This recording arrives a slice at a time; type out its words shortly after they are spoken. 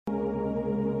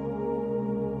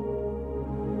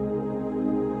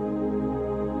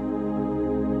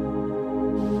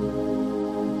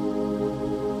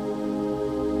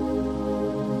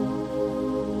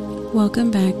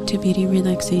Welcome back to Beauty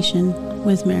Relaxation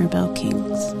with Maribel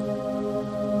Kings.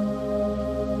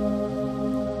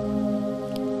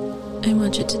 I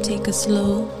want you to take a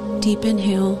slow, deep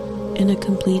inhale and a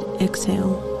complete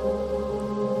exhale.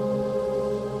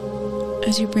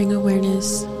 As you bring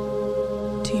awareness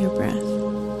to your breath,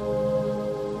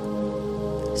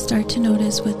 start to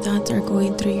notice what thoughts are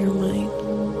going through your mind.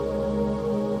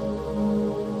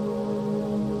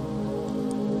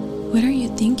 What are you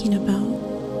thinking about?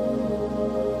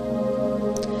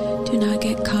 Do not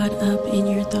get caught up in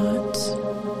your thoughts,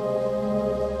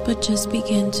 but just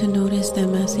begin to notice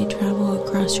them as they travel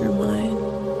across your mind.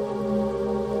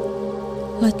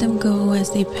 Let them go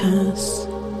as they pass,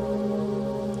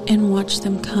 and watch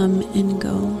them come and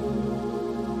go.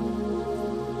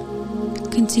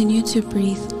 Continue to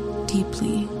breathe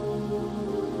deeply.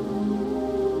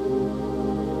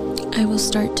 I will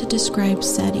start to describe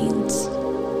settings.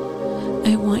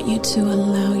 I want you to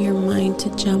allow your mind to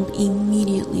jump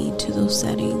immediately to those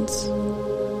settings.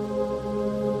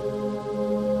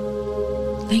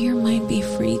 Let your mind be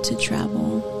free to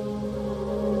travel.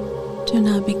 Do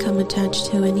not become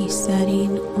attached to any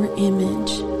setting or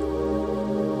image.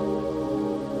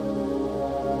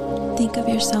 Think of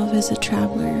yourself as a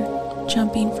traveler,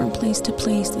 jumping from place to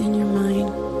place in your mind.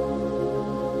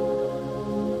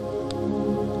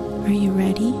 Are you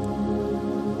ready?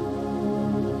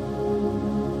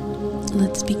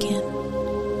 Let's begin.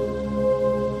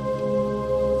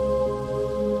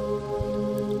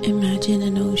 Imagine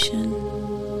an ocean,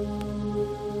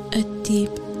 a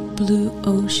deep blue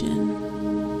ocean.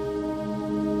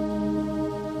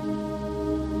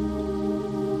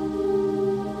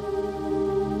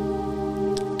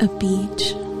 A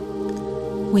beach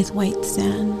with white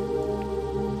sand.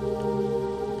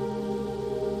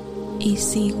 A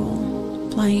seagull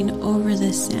flying over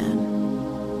the sand.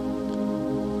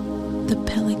 The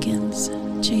pelicans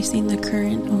chasing the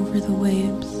current over the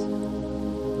waves.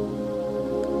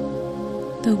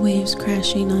 The waves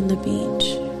crashing on the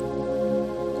beach.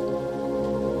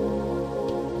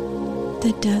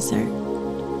 The desert.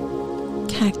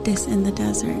 Cactus in the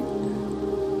desert.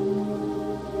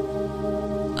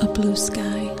 A blue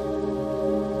sky.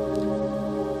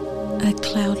 A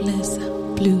cloudless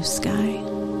blue sky.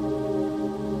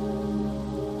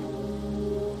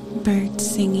 Birds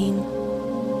singing.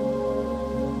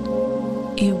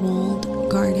 A walled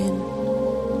garden.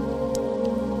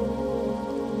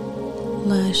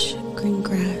 Lush green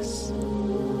grass.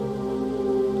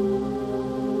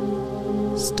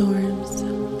 Storms,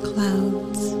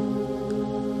 clouds,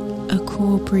 a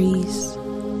cool breeze.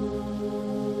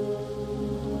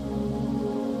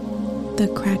 The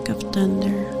crack of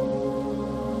thunder.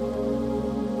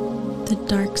 The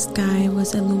dark sky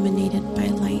was illuminated by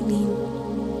lightning.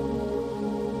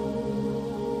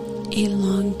 A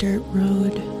long dirt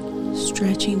road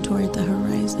stretching toward the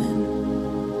horizon.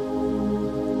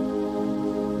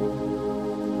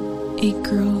 A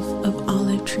grove of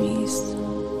olive trees.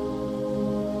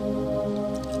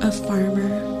 A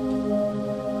farmer.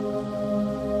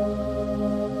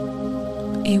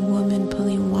 A woman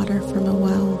pulling water from a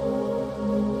well.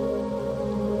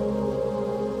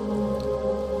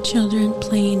 Children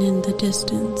playing in the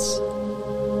distance.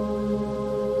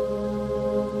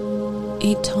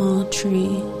 A tall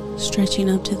tree stretching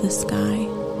up to the sky.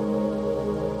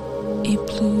 A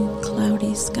blue,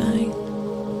 cloudy sky.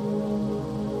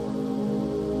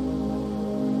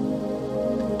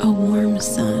 A warm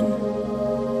sun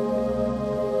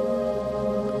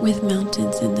with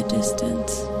mountains in the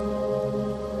distance.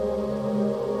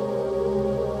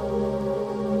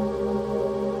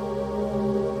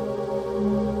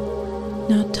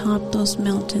 Now top those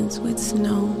mountains with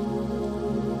snow.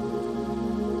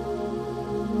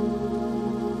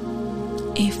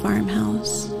 A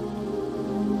farmhouse.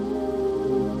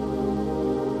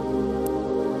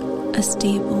 A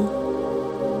stable.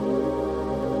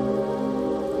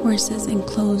 Horses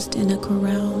enclosed in a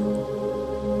corral.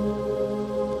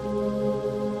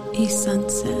 A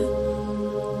sunset.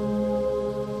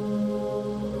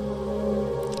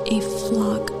 A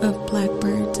flock of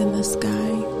blackbirds in the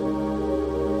sky.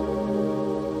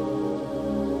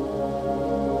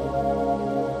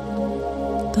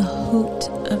 The hoot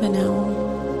of an owl.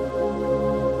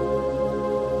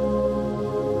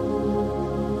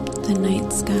 The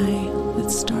night sky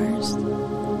with stars.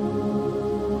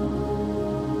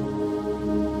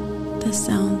 The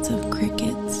sounds of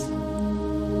crickets.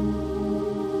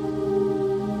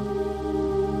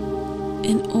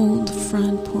 An old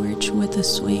front porch with a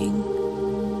swing.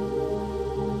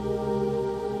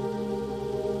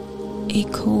 A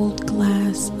cold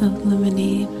glass of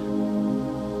lemonade.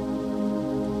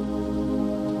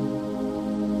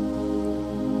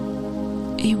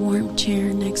 A warm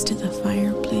chair next to the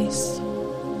fireplace.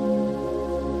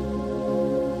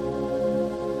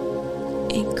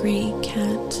 A gray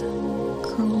cat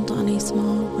curled on a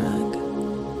small rug.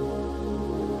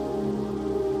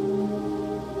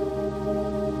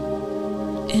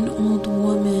 An old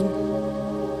woman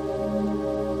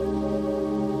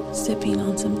sipping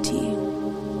on some tea.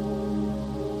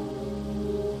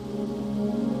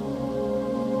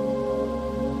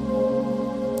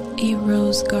 A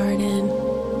rose garden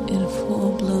in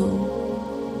full bloom.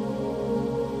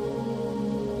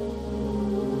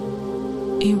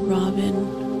 A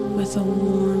robin with a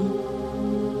worm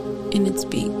in its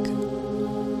beak.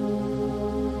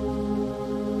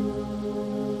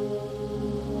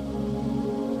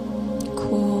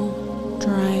 Cool,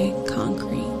 dry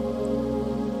concrete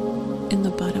in the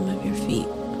bottom of your feet.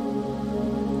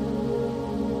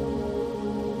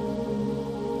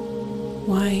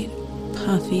 White,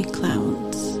 puffy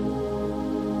clouds.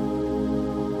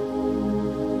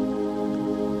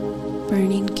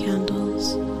 Burning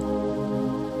candles.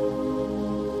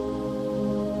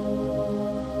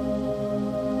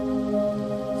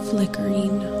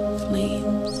 Flickering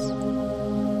flames.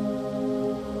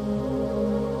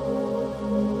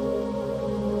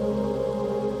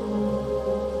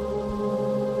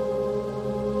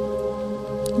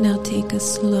 Now take a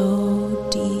slow,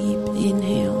 deep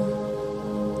inhale.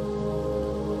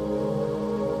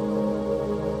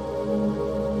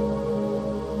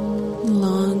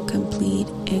 Long, complete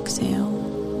exhale.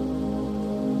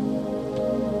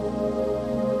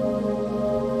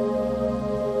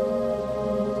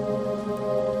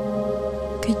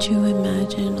 Could you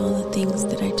imagine all the things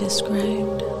that I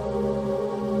described?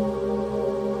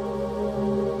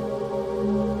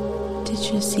 Did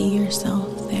you see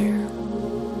yourself there?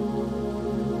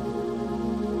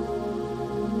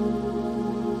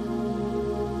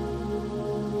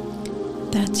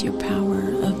 That's your power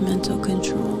of mental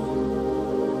control.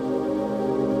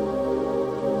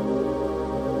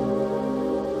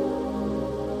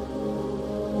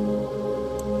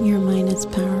 Your mind is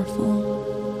powerful.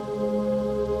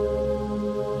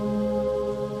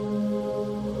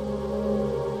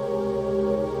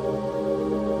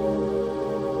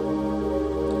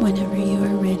 Whenever you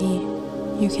are ready,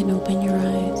 you can open your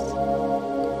eyes.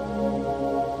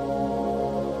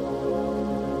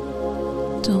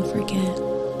 Don't forget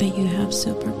that you have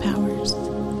superpowers.